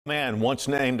Man once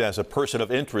named as a person of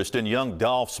interest in Young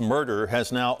Dolph's murder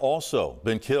has now also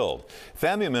been killed.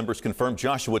 Family members confirmed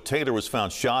Joshua Taylor was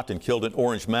found shot and killed in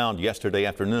Orange Mound yesterday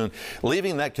afternoon,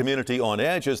 leaving that community on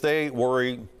edge as they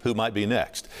worry who might be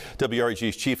next.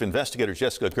 WREG's chief investigator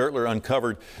Jessica Gertler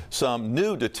uncovered some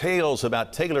new details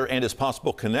about Taylor and his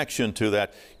possible connection to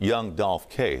that Young Dolph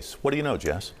case. What do you know,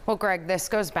 Jess? Well, Greg, this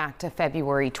goes back to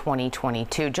February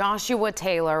 2022. Joshua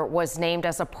Taylor was named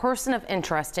as a person of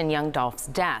interest in Young Dolph's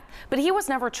death, but he was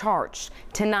never charged.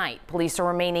 Tonight, police are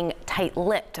remaining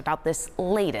tight-lipped about this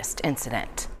latest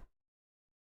incident.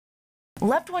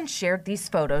 Loved ones shared these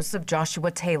photos of Joshua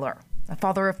Taylor, a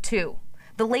father of two,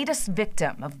 the latest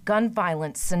victim of gun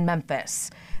violence in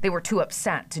Memphis. They were too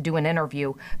upset to do an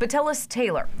interview, but Tellis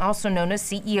Taylor, also known as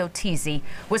CEO TZ,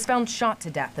 was found shot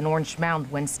to death in Orange Mound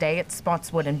Wednesday at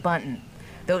Spotswood and Bunton.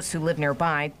 Those who live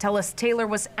nearby tell us Taylor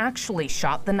was actually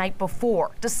shot the night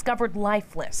before, discovered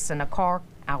lifeless in a car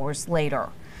hours later.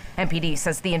 MPD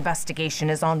says the investigation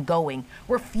is ongoing,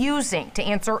 refusing to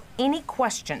answer any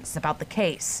questions about the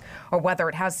case or whether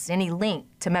it has any link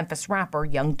to Memphis rapper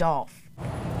Young Dolph.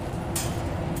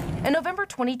 In November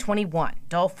 2021,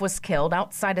 Dolph was killed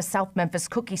outside a South Memphis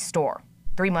cookie store.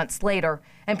 3 months later,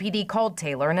 MPD called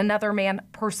Taylor and another man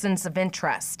persons of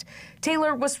interest.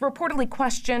 Taylor was reportedly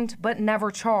questioned but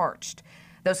never charged.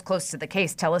 Those close to the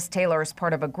case tell us Taylor is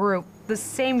part of a group, the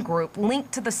same group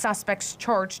linked to the suspects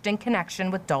charged in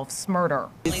connection with Dolph's murder.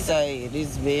 It's sad,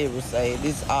 it's very sad,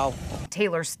 it's awful.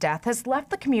 Taylor's death has left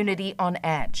the community on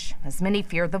edge, as many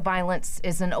fear the violence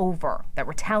isn't over, that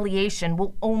retaliation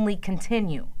will only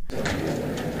continue.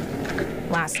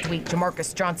 Last week,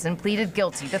 Jamarcus Johnson pleaded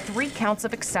guilty to 3 counts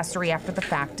of accessory after the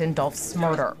fact in Dolph's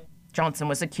murder. Johnson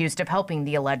was accused of helping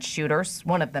the alleged shooters,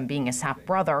 one of them being his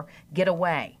half-brother, get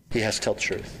away. He has to tell the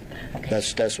truth.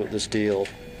 That's what this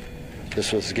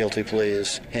guilty plea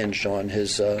is hinged on.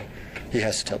 He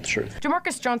has to tell the truth.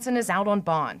 Jamarcus Johnson is out on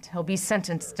bond. He'll be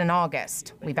sentenced in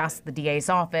August. We've asked the DA's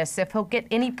office if he'll get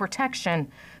any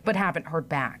protection, but haven't heard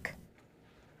back.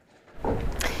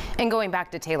 And going back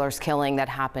to Taylor's killing that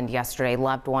happened yesterday,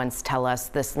 loved ones tell us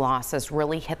this loss has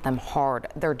really hit them hard.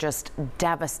 They're just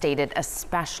devastated,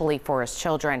 especially for his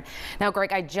children. Now,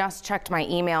 Greg, I just checked my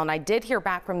email and I did hear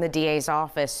back from the DA's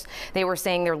office. They were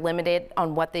saying they're limited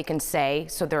on what they can say,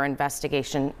 so their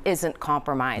investigation isn't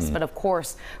compromised. But of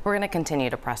course, we're going to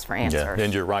continue to press for answers. Yeah,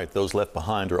 and you're right. Those left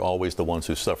behind are always the ones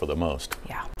who suffer the most.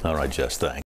 Yeah. All right, Jess, thanks.